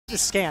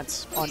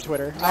Scant on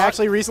Twitter. I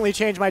actually recently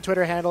changed my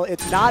Twitter handle.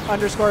 It's not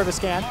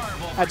 _Viscant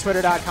at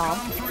twitter.com.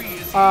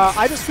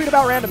 I just tweet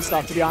about random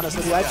stuff, to be honest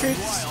with you. I tweet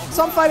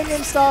some fighting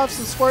game stuff,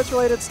 some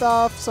sports-related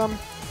stuff, some,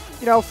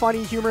 you know,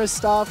 funny, humorous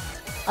stuff.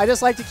 I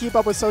just like to keep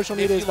up with social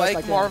media. If you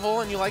like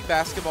Marvel and you like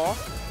basketball,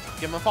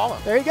 give them a follow.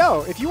 There you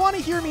go. If you want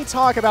to hear me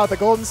talk about the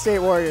Golden State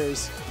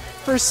Warriors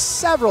for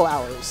several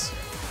hours,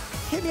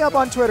 hit me up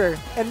on Twitter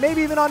and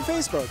maybe even on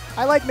Facebook.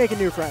 I like making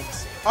new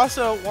friends.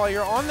 Also, while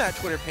you're on that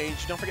Twitter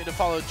page, don't forget to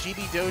follow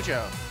GB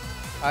Dojo.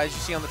 As you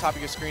see on the top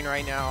of your screen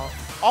right now,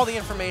 all the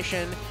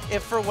information.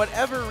 If for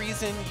whatever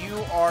reason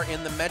you are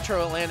in the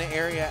Metro Atlanta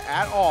area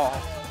at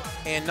all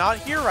and not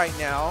here right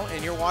now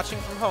and you're watching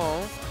from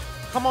home,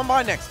 come on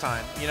by next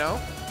time, you know?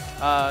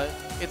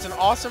 It's an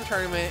awesome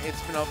tournament.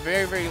 It's been a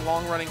very, very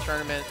long-running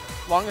tournament.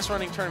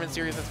 Longest-running tournament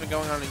series that's been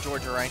going on in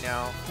Georgia right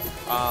now.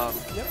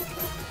 Yep.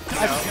 You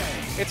know,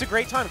 it's a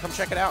great time. Come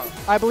check it out.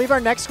 I believe our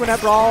next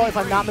Gwinnett Brawl, if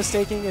I'm not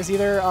mistaken, is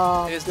either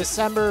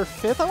December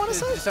 5th, I want to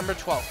say? December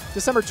 12th.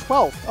 December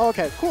 12th. Oh,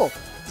 okay, cool.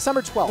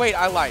 December 12th. Wait,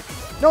 I lied.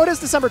 No, it is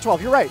December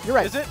 12th. You're right. You're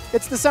right. Is it?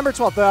 It's December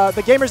 12th.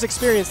 The Gamers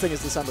Experience thing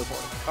is December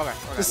 4th. Okay.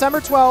 December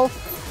 12th.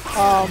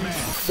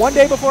 One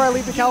day before I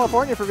leave to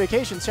California for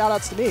vacation. Shout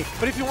outs to me.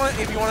 But if you want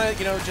to,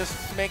 you know,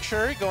 just make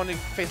sure go into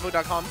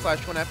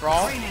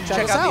facebook.com/GwinnettBrawl.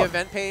 Check out the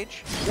event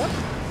page. Yep.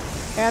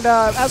 And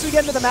as we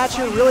get into the match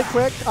here really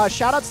quick,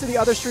 shout outs to the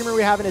other streamer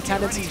we have in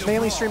attendance. He's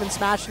mainly streaming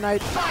Smash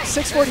tonight.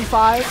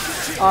 645.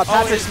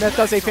 Patrick Smith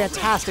does a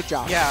fantastic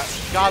job. Yeah,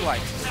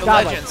 godlike. The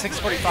legend,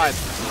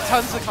 645.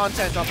 Tons of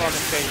content up on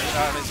his page,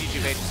 on his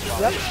YouTube page as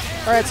well. Yep.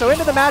 All right, so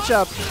into the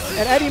matchup.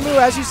 And Eddie Moo,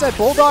 as you said,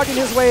 bulldogging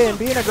his way in,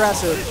 being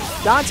aggressive.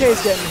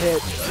 Dante's getting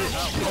hit.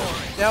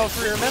 Now, if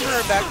we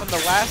remember back from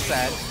the last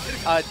set,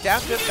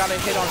 DapVip got a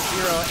hit on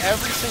 0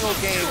 every single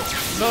game,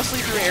 mostly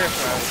through air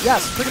throws.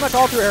 Yes, pretty much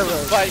all through air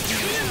throws. But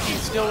he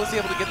still was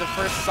able to get the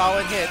first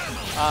solid hit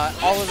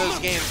all of those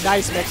games.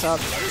 Nice mix-up.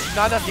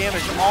 Not enough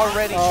damage,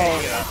 already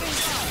changing it up.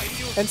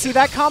 And see,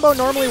 that combo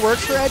normally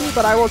works for Eddie,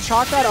 but I will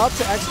chalk that up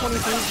to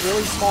X23's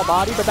really small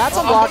body. But that's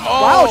unblocked.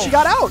 Wow, she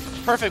got out.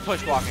 Perfect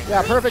push blocking.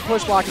 Yeah, perfect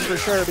push blocking for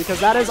sure, because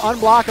that is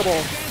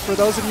unblockable, for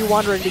those of you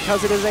wondering,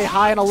 because it is a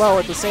high and a low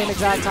at the same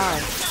exact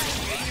time.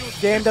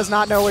 Game does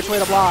not know which way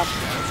to block.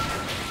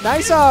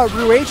 Nice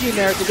Ruaging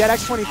there to get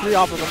X23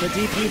 off of him, the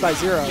DP by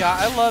 0. Yeah,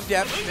 I love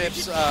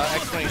DapVip's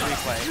X23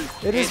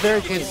 play. It is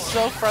very clean. It's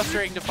so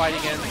frustrating to fight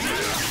against.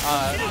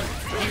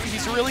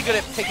 He's really good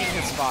at picking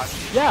his spots.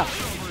 Yeah,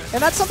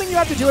 and that's something you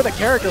have to do with a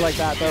character like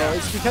that, though.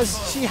 It's because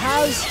she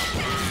has,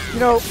 you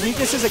know,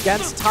 weaknesses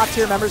against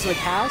top-tier members of the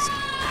cast,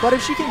 but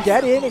if she can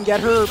get in and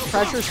get her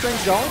pressure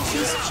strings going,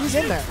 she's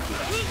in there.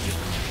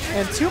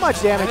 And too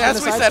much damage. And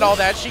as we said all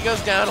that, she goes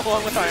down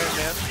along with Iron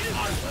Man.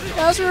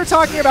 As we were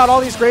talking about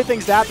all these great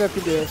things DapVip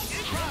can do,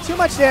 too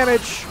much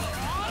damage,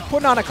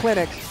 putting on a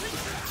clinic,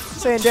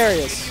 saying,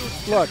 Darius,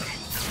 look,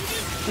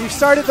 we've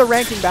started the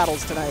ranking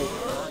battles tonight,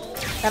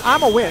 and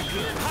I'm a win.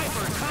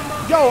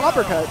 Yo,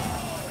 uppercut.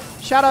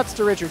 Shoutouts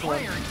to Richard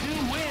Quinn.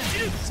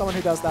 Someone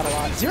who does that a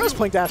lot. Zero's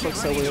Plink Dash looks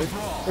so weird,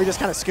 where he just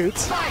kind of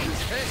scoots. All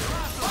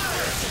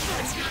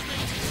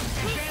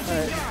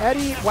right,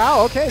 Eddie,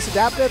 wow, okay, so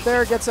DapVip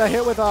there gets a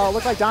hit with,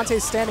 look like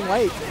Dante's standing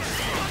late.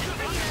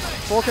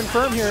 Full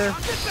confirm here.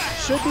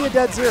 Should be a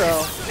dead 0.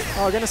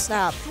 Oh, gonna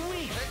snap.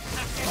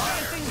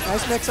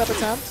 Nice mix-up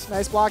attempt.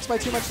 Nice blocks by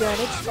too much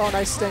damage. Oh,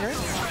 nice stinger.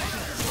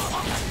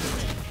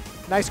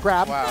 Nice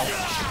grab. Wow.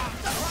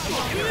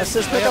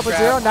 Assist pickup with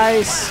 0.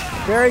 Nice.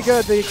 Very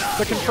good. The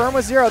confirm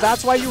with 0.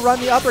 That's why you run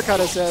the uppercut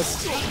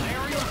assist.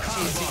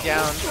 Easy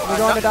down. We're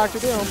going to Dr.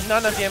 Doom.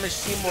 Not enough damage.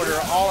 Team Mortar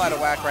all out of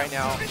whack right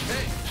now.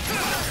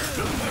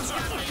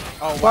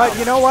 Oh, wow. But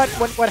you know what?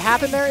 What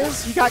happened there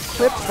is he got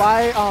clipped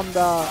by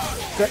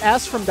the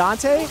S from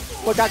Dante,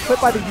 but got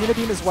clipped by the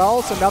Unibeam as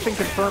well, so nothing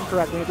confirmed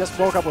correctly. It just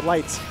woke up with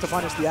lights to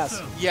punish the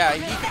S. Yeah,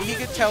 he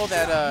could tell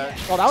that.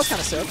 Oh, that was kind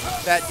of sick.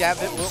 That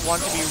DapVip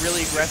wanted to be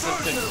really aggressive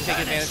to take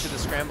advantage of the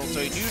scramble, so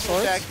he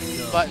neutral check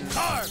buttons.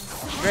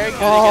 Very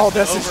good against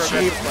this the is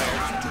over-aggressive cheap.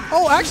 player.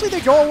 Oh, actually,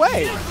 they go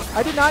away.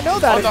 I did not know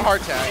that. On the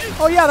hard tag.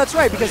 Oh, yeah, that's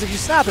right, because if you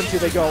snap into,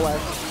 they go away.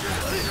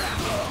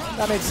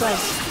 That makes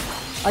sense.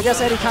 I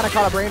guess Eddie kind of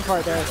caught a brain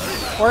card there.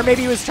 Or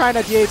maybe he was trying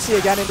to DHC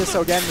again into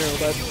Sogenmu,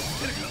 but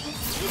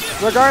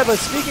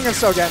regardless, speaking of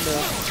Sogenmu,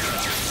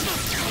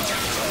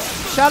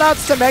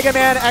 shoutouts to Mega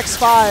Man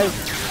X5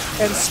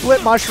 and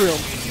Split Mushroom.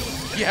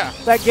 Yeah.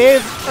 That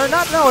gave, or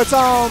not, no, it's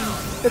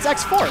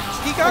X4.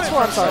 He got X4, it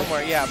I'm from sorry.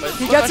 somewhere, yeah. But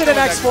he gets it in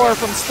X4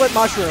 from Split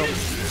Mushroom.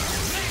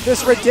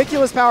 This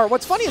ridiculous power.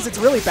 What's funny is it's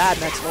really bad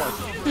in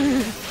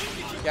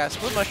X4. Yeah,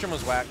 Split Mushroom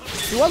was whack.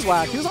 He was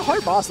whack. He was a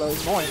hard boss, though. He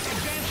was annoying.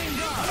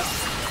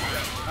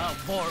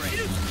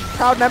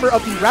 Proud member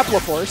of the Repla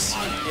Force.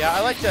 Yeah,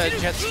 I liked Jet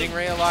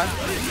Stingray a lot.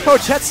 Oh,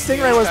 Jet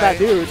Stingray was that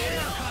dude.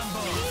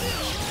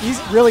 He's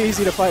really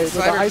easy to fight.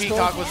 Cyber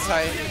Peacock was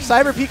tight.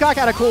 Cyber Peacock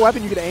had a cool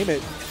weapon. You could aim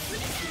it.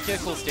 He had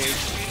a cool stage.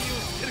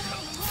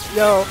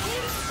 Yo,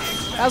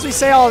 as we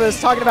say all this,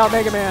 talking about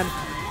Mega Man,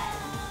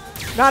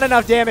 not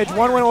enough damage.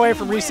 One win away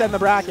from resetting the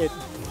bracket.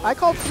 I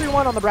called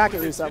 3-1 on the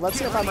bracket reset. Let's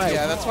see if I'm right.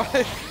 Yeah, that's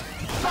why.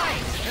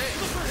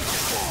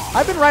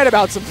 I've been right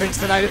about some things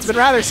tonight. It's been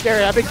rather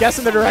scary. I've been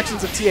guessing the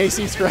directions of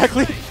TACs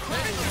correctly.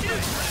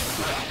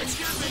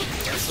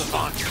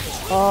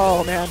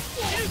 Oh, man.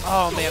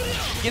 Oh, man.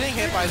 Getting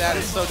hit by that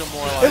is so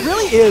demoralizing. It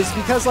really is,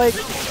 because, like,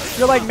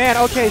 you're like, man,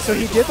 okay, so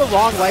he did the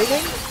wrong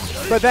lightning,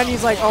 but then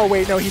he's like, oh,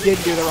 wait, no, he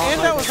didn't do the wrong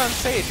lightning. And that was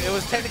unsafe. It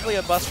was technically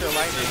a Buster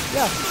Lightning.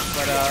 Yeah.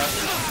 But,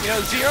 you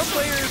know, Zero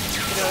players,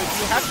 you know,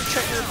 you have to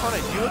check your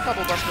opponent. Do a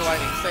couple Buster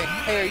Lightnings. Say,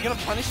 hey, are you going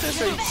to punish this,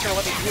 or are you just going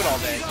to let me do it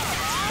all day?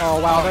 Oh,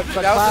 wow, that's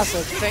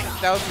classic.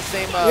 That was the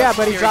same yeah,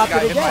 but he dropped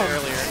it again.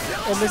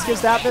 And this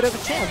gives DapVip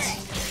a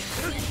chance.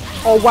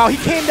 Oh, wow, he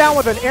came down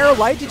with an air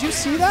light. Did you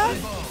see that?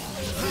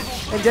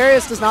 And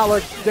Darius does not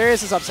look,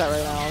 Darius is upset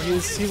right now.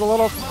 He's a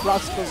little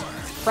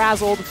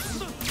frazzled,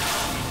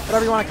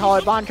 whatever you want to call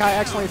it.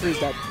 Bankai X23 is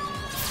dead.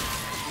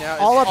 Now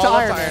all up to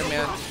Iron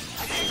Man.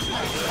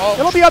 Oh.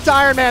 It'll be up to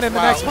Iron Man in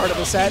the next part of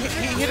the set.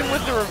 He hit him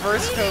with the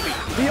reverse Kobe.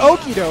 The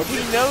okie doke.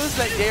 He knows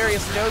that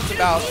Darius knows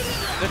about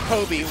the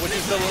Kobe, which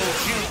is the little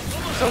juke.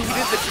 So he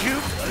did the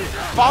juke,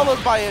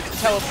 followed by a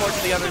teleport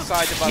to the other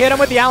side. To he hit him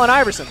with the Allen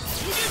Iverson.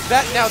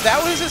 Now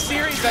that was a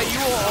series that you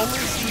will only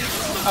see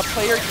a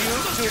player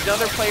do to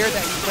another player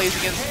that he plays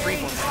against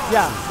frequently.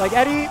 Yeah, like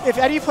Eddie, if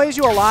Eddie plays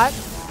you a lot,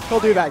 he'll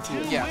do that to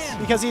you. Yes.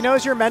 Because he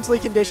knows you're mentally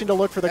conditioned to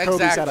look for the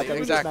Kobe setup that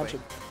we just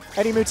mentioned.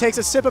 Eddie Moo takes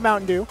a sip of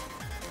Mountain Dew,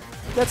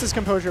 gets his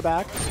composure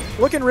back.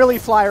 Looking really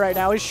fly right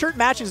now. His shirt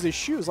matches his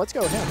shoes. Let's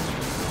go him.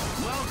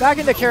 Back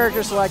into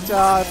character select.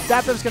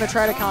 DapVip's going to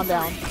try to calm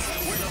down.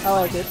 I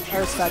like it. I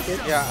respect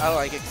it. Yeah, I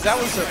like it. 'Cause that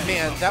was a,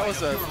 man, that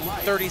was a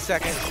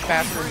 30-second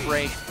bathroom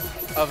break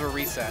of a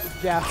reset.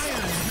 Yeah.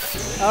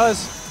 That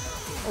was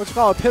what you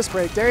call a piss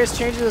break. Darius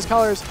changes his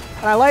colors,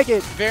 and I like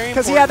it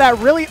because he had that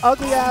really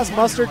ugly-ass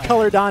mustard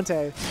color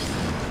Dante.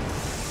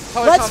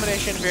 Color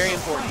combination, very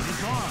important.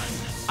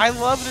 I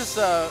love this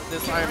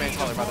this Iron Man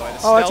color, by the way.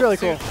 Oh, that's really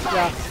cool.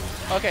 Yeah.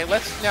 Okay,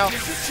 let's now.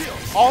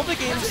 All the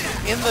games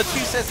in the 2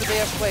 sets that they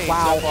have played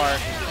so far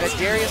that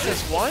Darius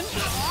has won,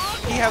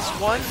 he has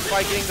won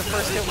by getting the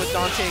first hit with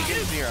Dante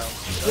against Zero.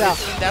 Yeah.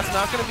 That's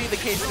not going to be the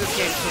case this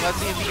game, so let's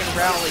see if he can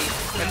rally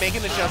and make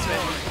an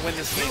adjustment to win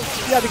this game.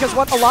 Yeah, because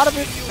what a lot of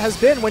it has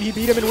been when he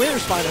beat him in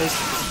Winners Finals,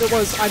 it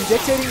was, I'm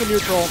dictating the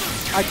neutral,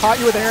 I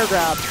caught you with an air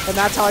grab, and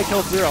that's how I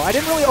killed Zero. I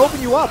didn't really open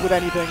you up with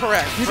anything.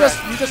 Correct. You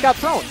just got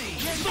thrown.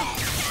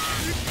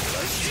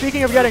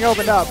 Speaking of getting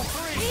opened up,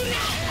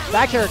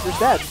 that character's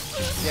dead.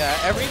 Yeah,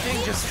 everything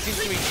just seems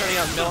to be turning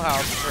out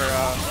Millhouse for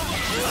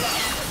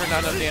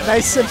not enough damage.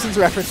 Nice Simpsons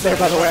reference there,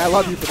 by the way. I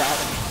love you for that.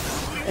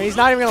 And he's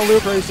not even going to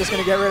loop her. He's just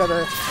going to get rid of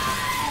her.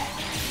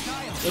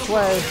 Which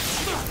way?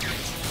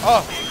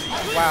 Oh,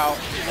 wow.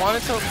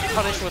 Wanted to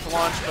punish with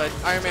launch, but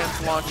Iron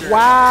Man's launcher.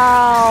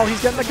 Wow,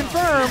 he's getting the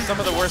confirm. Some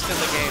of the worst in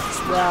the game.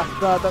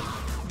 Yeah,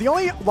 the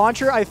only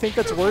launcher I think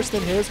that's worse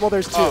than his, well,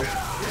 there's two.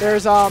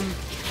 There's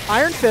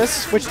Iron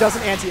Fist, which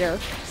doesn't anti-air.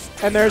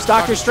 And there's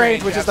Doctor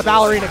Strange, which is the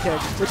ballerina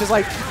kick, which is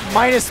like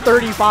minus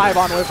 35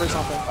 on whip or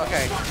something.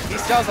 Okay, he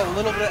still has a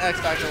little bit of X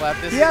Factor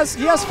left. He has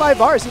 5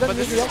 bars. He doesn't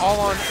but this is all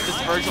on this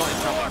Virgil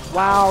incoming.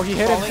 Wow, he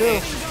hit him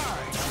too.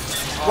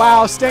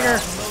 Wow,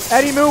 Stinger.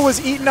 Eddie Moo was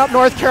eating up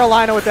North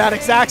Carolina with that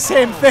exact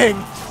same thing.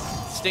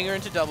 Stinger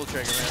into double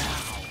trigger, man.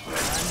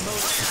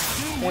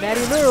 And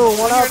Eddie Moo,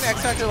 what up? When you're in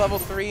X Factor level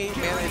 3,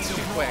 man, it's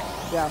too quick.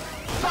 Yeah.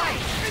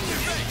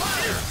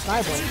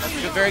 Nice one.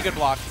 That's a very good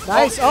block.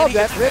 Nice. Oh,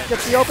 that Rip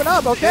gets the open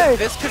up. Okay.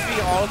 This could be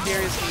all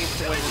Darius needs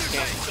to win this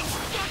game.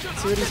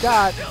 Let's see what he's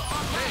got.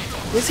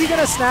 Is he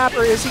going to snap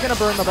or is he going to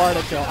burn the bar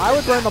to kill? I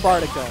would burn the bar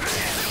to kill.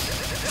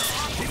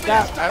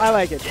 I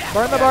like it.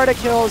 Burn the bar to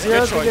kill.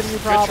 Zero's been giving you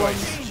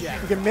problems.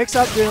 You can mix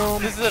up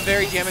Doom. This is a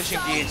very damaging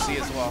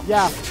DHC as well.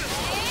 Yeah.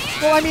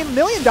 Well, I mean, $1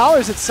 million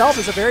itself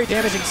is a very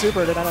damaging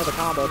super to enter the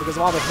combo because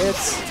of all the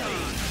hits.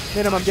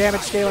 Minimum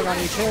damage scaling on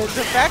each hit.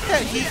 The fact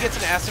that he gets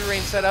an Acid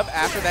Rain setup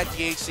after that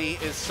DHC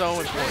is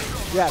so important.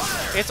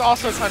 Yes. It's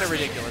also kind of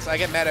ridiculous. I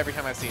get mad every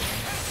time I see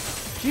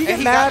it. Do you get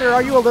mad or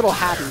are you a little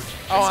happy?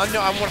 Oh, I'm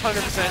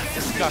 100%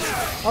 disgusted.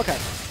 Okay.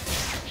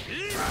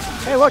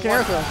 Hey, look, an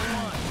air throw.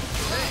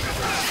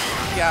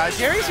 Yeah,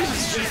 Darius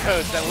uses cheat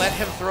codes that let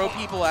him throw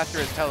people after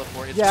his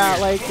teleport. It's yeah,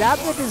 weird. like,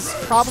 DapVip is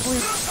probably,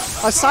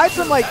 aside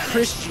from, like,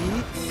 Chris G,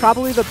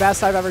 probably the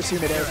best I've ever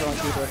seen at air throwing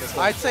people in this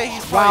game. I'd say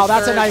he's probably wow,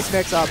 that's a nice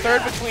mix-up.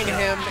 Third between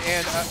him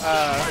and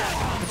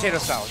Potato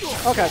Salad.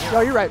 Okay,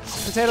 no, you're right.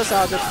 Potato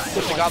Salad,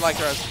 good The godlike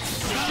throws.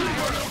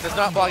 Does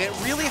not block it.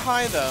 Really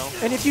high, though.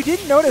 And if you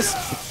didn't notice,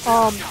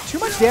 too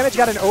much damage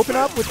got an open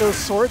up with those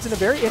swords in a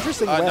very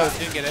interesting way. No,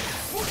 didn't get it.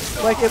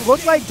 Like, it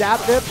looked like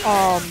DapVip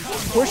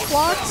push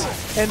blocked,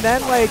 and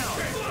then, like,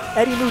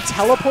 Eddie Moo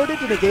teleported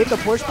to negate the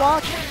push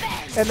block,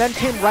 and then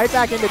came right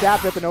back into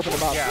DapVip and opened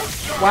him up. Yeah.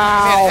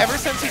 Wow. Man, ever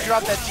since he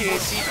dropped that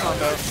TAC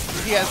combo,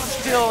 he has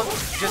still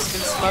just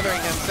been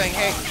smothering him, saying,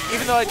 hey,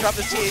 even though I dropped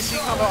the TAC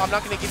combo, I'm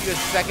not going to give you a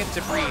second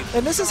to breathe.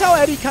 And this is how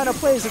Eddie kind of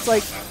plays. It's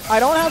like, I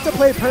don't have to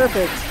play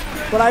perfect,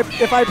 but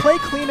if I play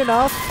clean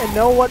enough and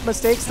know what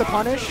mistakes to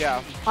punish,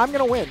 I'm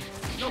going to win.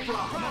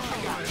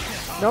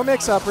 No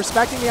mix-up,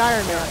 respecting the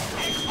Iron Man.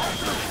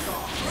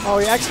 Oh,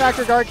 he X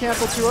Factor guard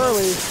canceled too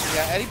early.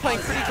 Yeah, Eddie playing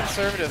pretty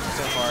conservative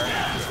so far.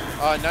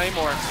 Not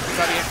anymore. He's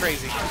about to get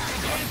crazy.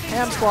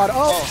 Ham squad.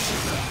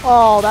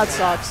 Oh, that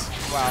sucks.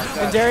 Wow.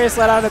 And Darius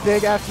let out a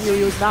big FU.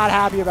 He was not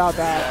happy about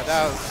that. Yeah,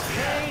 that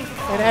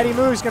was. And Eddie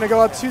Moo's going to go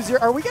up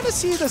 2-0. Are we going to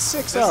see the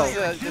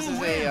 6-0? This is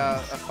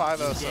a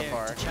 5-0 so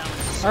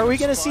far. Are we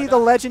going to see the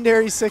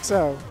legendary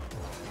 6-0?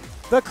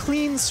 The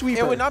clean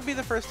sweeper. It would not be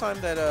the first time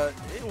that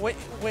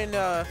when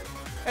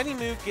Eddie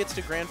Moo gets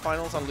to grand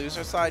finals on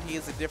loser side, he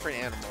is a different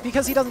animal.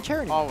 Because he doesn't care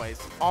anymore.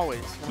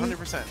 Always,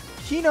 100%.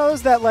 He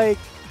knows that, like,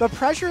 the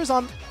pressure is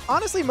on.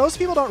 Honestly, most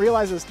people don't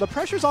realize this. The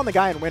pressure's on the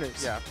guy in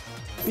winners. Yeah.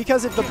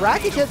 Because if the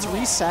bracket gets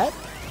reset,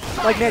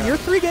 like, man, you're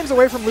 3 games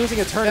away from losing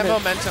a tournament.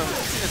 That momentum.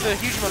 It's a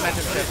huge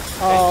momentum shift.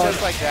 Oh, and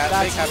just like that,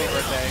 big happy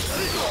birthday.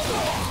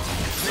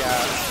 Yeah.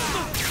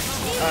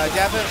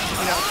 DapVip,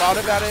 thought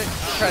about it,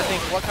 trying to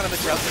think what kind of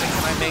adjustment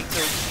can I make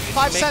to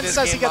 5 make cents this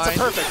says he game gets mine.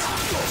 a perfect.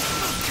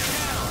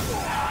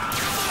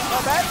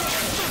 Not bad.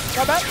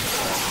 Not bad.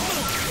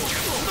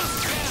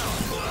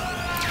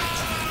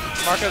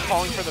 Marco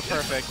calling for the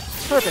perfect.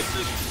 Perfect.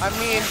 I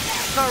mean,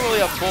 it's not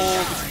really a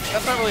bold.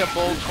 That's not really a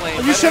bold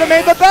claim. You should have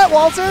made the bet,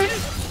 Walter.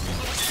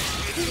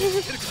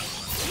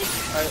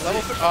 All right,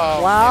 level 3.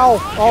 Oh, wow.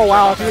 Man. Oh,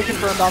 wow. If he had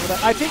confirmed off of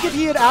that. I think if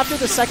he had, after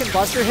the second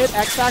Buster hit,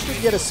 X Factor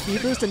to get a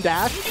speed boost and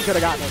dash, he could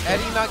have gotten it.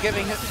 Eddie not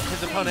giving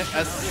his opponent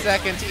a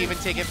second to even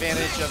take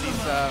advantage of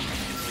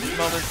these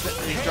moments,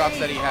 these drops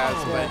that he has.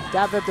 Yeah.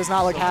 But DapVip does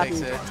not look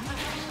happy.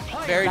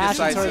 Very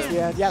Mashing decisive. towards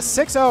the end. Yeah,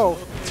 6-0.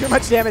 Too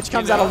much damage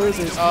comes out of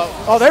losers.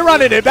 Oh, they're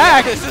running it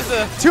back. Yeah, this is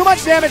a Too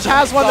much damage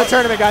has won the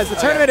tournament, guys. The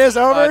tournament is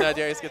over. Oh, no,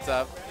 Darius gets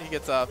up. He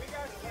gets up.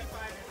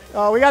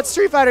 Oh, we got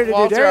Street Fighter to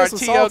Walter, do. Darius was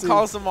TO salty.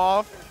 calls him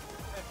off.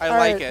 I All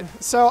like right. it.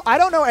 So I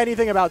don't know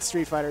anything about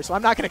Street Fighter, so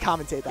I'm not going to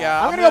commentate that.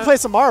 Yeah, I'm going to go play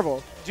some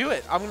Marvel. Do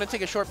it. I'm going to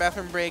take a short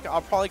bathroom break.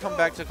 I'll probably come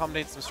back to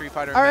commentate some Street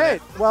Fighter in All a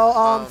right. minute.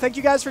 Well, thank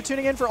you guys for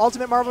tuning in for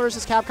Ultimate Marvel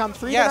vs. Capcom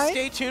 3 yeah, tonight.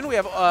 stay tuned. We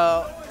have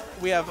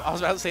I was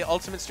about to say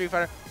Ultimate Street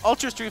Fighter,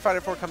 Ultra Street Fighter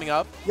 4 coming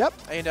up. Yep.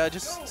 And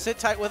just sit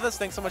tight with us.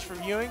 Thanks so much for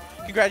viewing.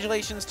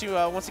 Congratulations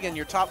to, once again,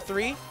 your top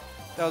 3.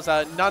 That was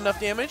not enough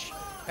damage.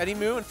 Eddie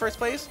Moo in first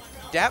place.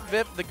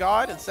 DapVip the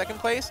God in second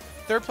place.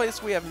 Third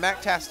place, we have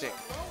Mactastic.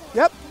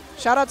 Yep.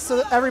 Shout-outs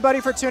to everybody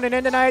for tuning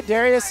in tonight.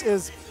 Darius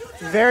is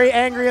very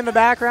angry in the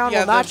background.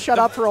 Will not shut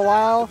up for a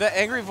while. The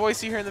angry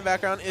voice you hear in the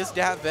background is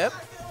DapVip.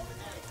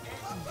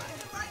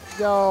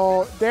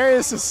 No,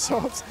 Darius is so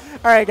upset.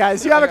 All right,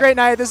 guys, you have a great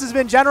night. This has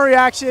been General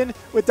Reaction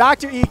with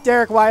Dr. Eek,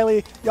 Derek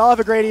Wiley. Y'all have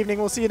a great evening.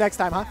 We'll see you next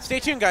time, huh? Stay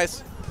tuned,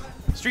 guys.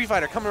 Street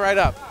Fighter coming right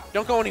up.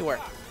 Don't go anywhere.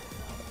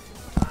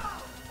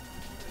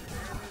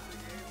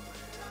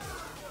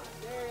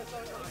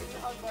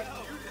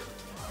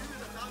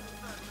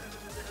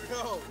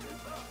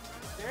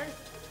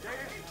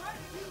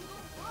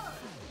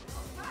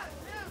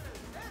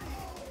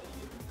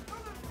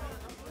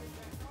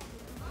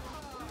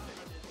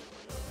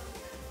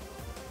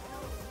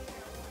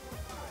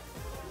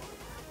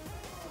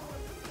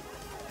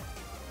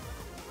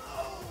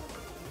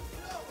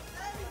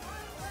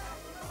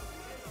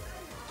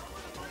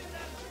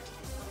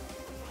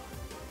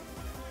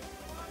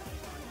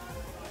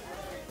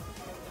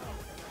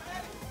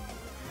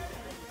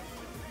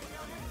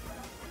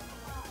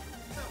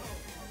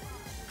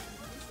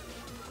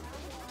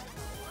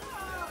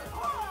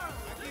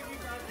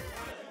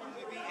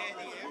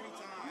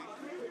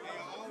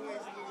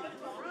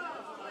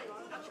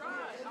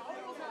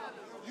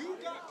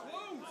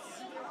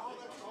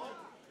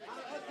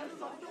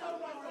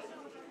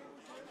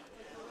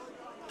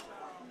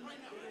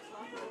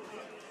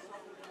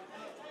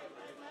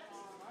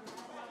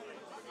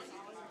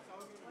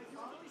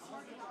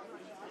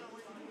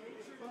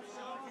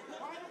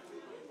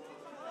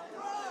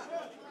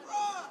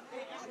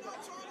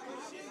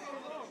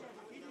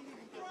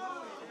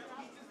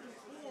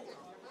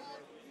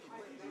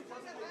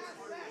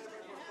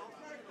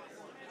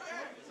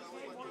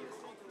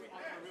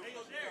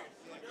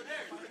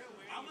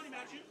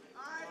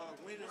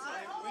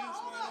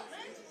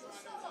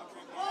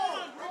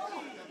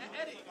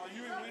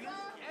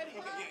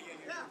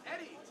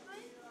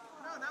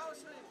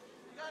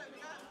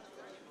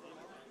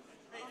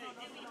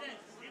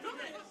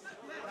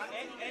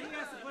 Eddie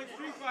has to play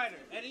Street Fighter.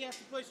 Eddie has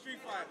to play Street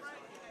Fighter.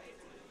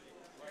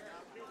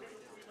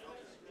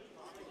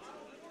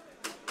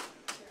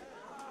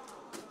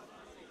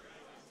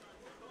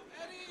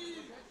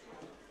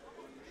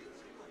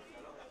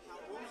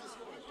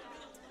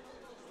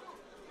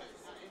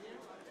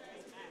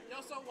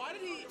 Yo, so why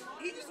did he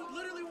just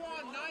literally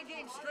won 9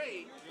 games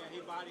straight. Yeah,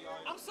 he body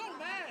on. I'm so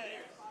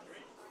mad.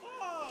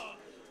 Oh.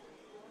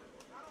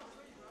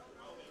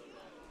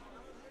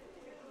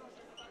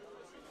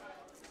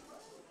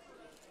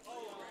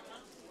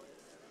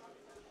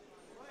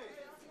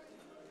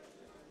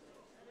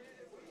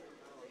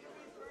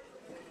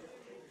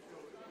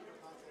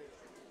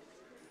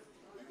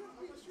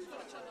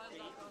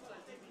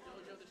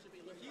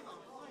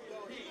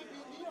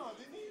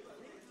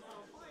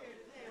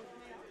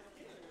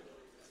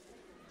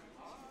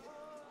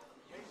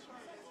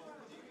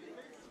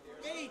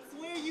 Hey,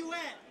 where you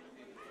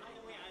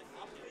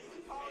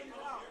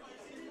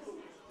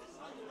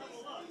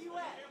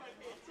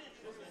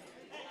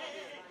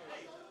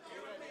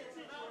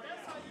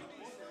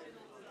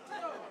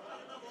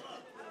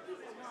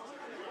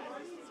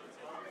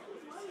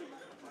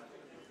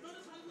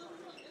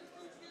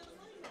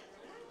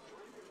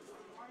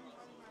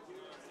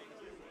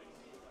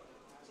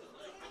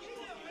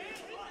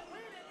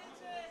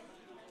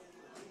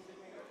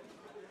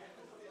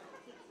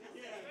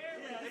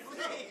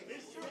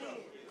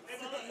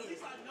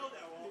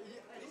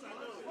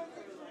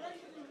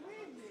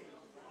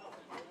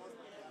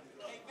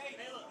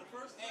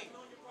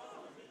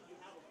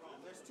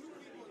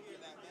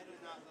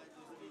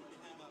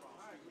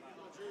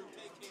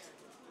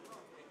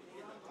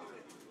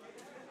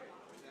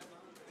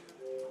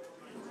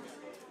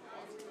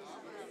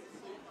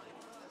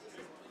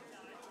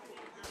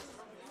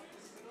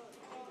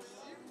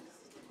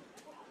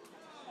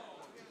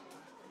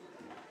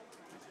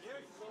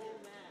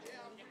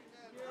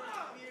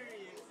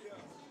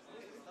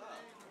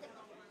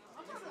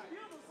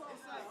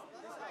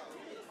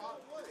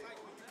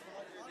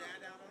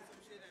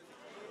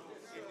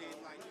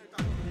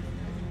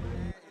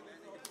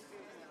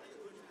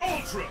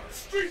Ultra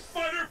Street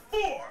Fighter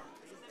 4.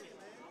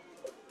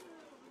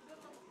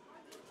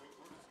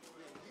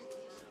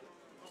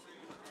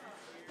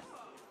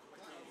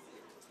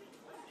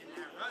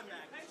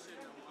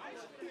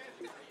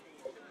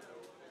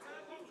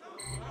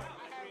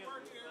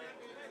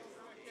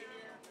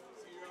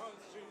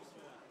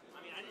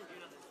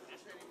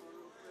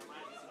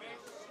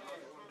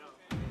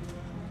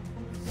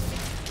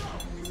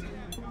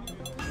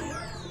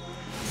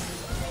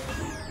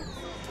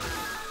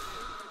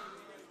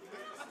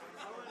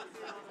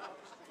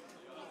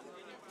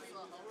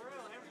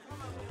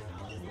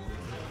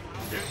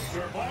 It's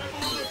survival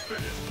of the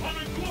fittest on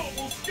a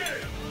global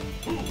scale.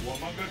 Who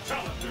among the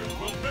challengers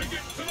will make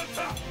it to the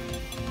top?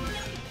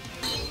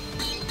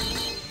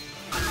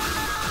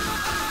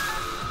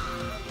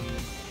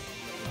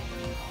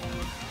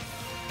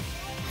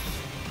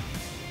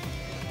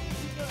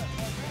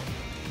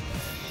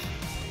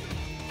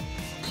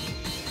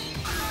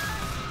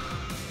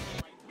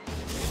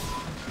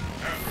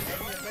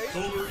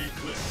 Solar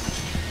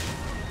eclipse.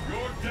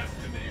 Your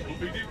destiny will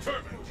be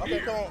determined. Okay,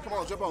 here. come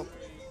on, jump on.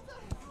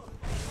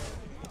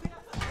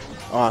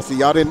 See,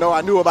 y'all didn't know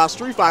I knew about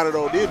Street Fighter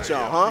though, did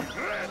y'all, huh?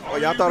 Oh,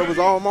 y'all thought it was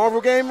all Marvel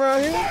game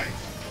around here?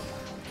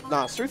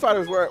 Nah, Street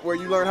Fighter is where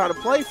you learn how to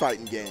play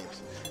fighting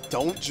games.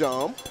 Don't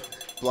jump,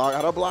 block,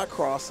 how to block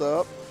cross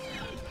up.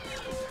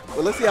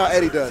 But let's see how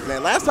Eddie does,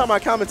 man. Last time I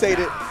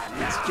commentated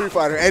Street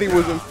Fighter, Eddie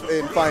was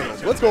in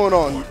finals. What's going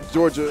on,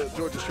 Georgia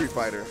Street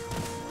Fighter?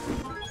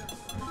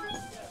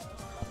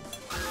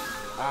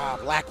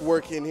 Black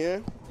work in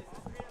here.